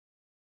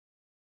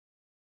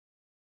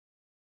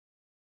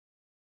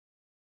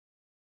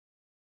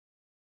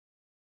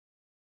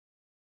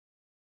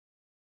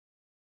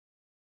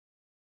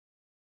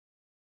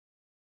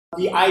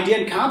The idea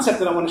and concept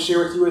that I want to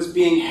share with you is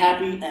being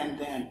happy and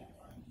then.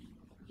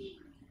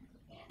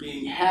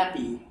 Being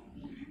happy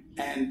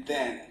and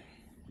then.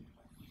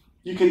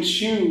 You can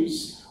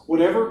choose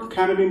whatever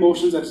kind of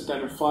emotions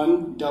that are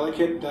fun,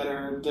 delicate, that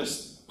are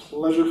just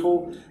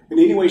pleasurable in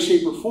any way,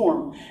 shape, or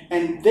form,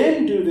 and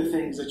then do the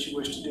things that you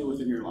wish to do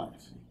within your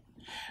life.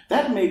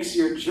 That makes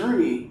your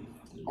journey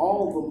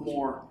all the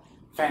more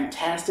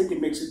fantastic.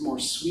 It makes it more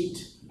sweet.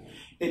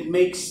 It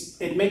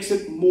makes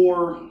it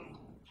more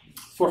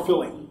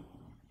fulfilling.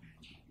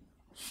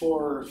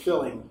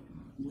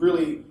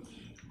 Really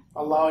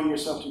allowing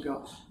yourself to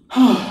go,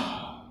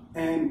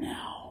 and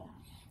now,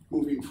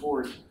 moving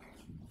forward.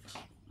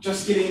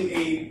 Just getting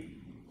a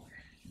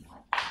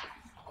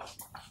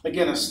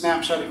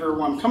snapshot of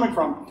where I'm coming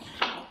from,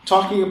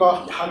 talking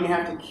about how you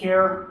have to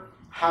care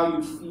how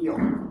you feel.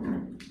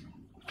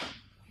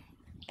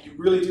 You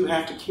really do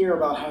have to care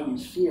about how you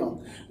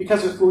feel.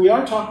 Because if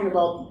I'm talking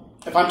about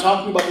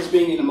this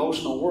being an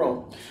emotional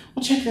world,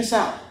 well, check this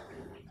out.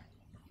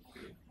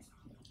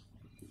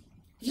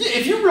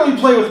 If you really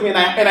play with me, and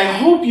I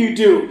hope you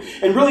do,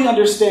 and really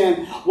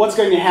understand what's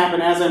going to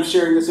happen as I'm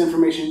sharing this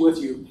information with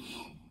you,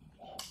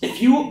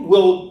 if you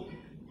will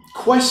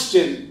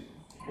question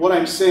what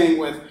I'm saying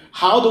with,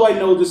 how do I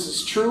know this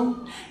is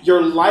true?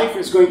 Your life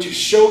is going to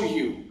show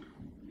you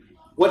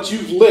what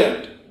you've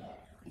lived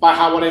by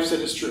how what I've said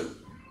is true.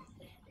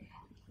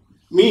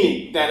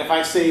 Meaning that if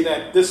I say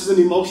that this is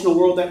an emotional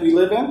world that we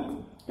live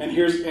in, and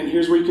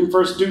here's where you can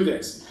first do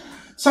this.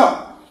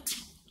 So,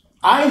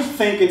 I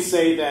think and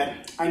say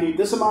that I need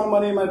this amount of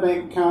money in my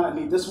bank account, I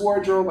need this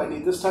wardrobe, I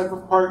need this type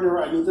of partner,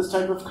 I need this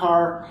type of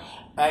car,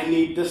 I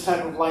need this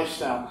type of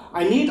lifestyle.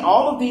 I need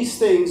all of these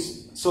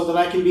things so that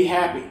I can be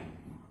happy.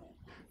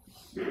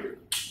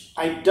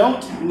 I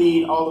don't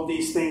need all of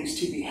these things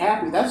to be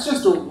happy. That's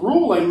just a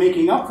rule I'm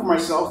making up for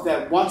myself,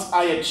 that once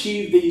I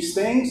achieve these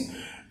things,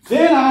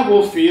 then I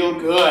will feel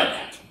good.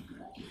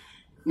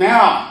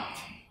 Now,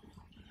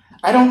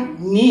 I don't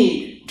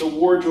need the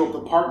wardrobe,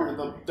 the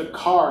partner, the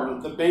car,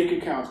 the bank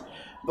account,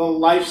 the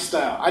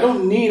lifestyle. I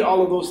don't need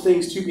all of those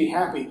things to be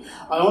happy.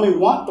 I only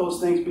want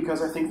those things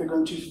because I think they're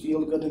going to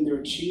feel good in their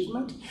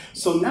achievement.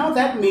 So now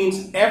that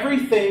means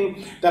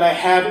everything that I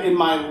have in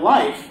my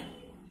life,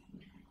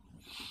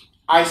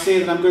 I say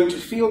that I'm going to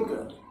feel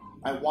good.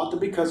 I want them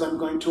because I'm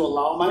going to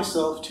allow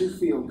myself to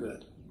feel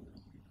good.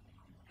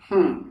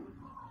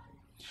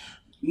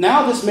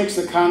 Now this makes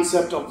the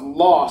concept of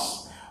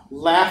loss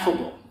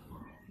laughable.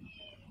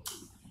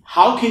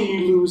 How can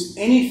you lose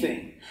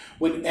anything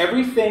when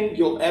everything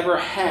you'll ever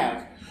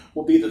have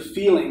will be the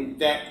feeling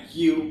that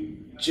you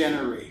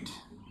generate?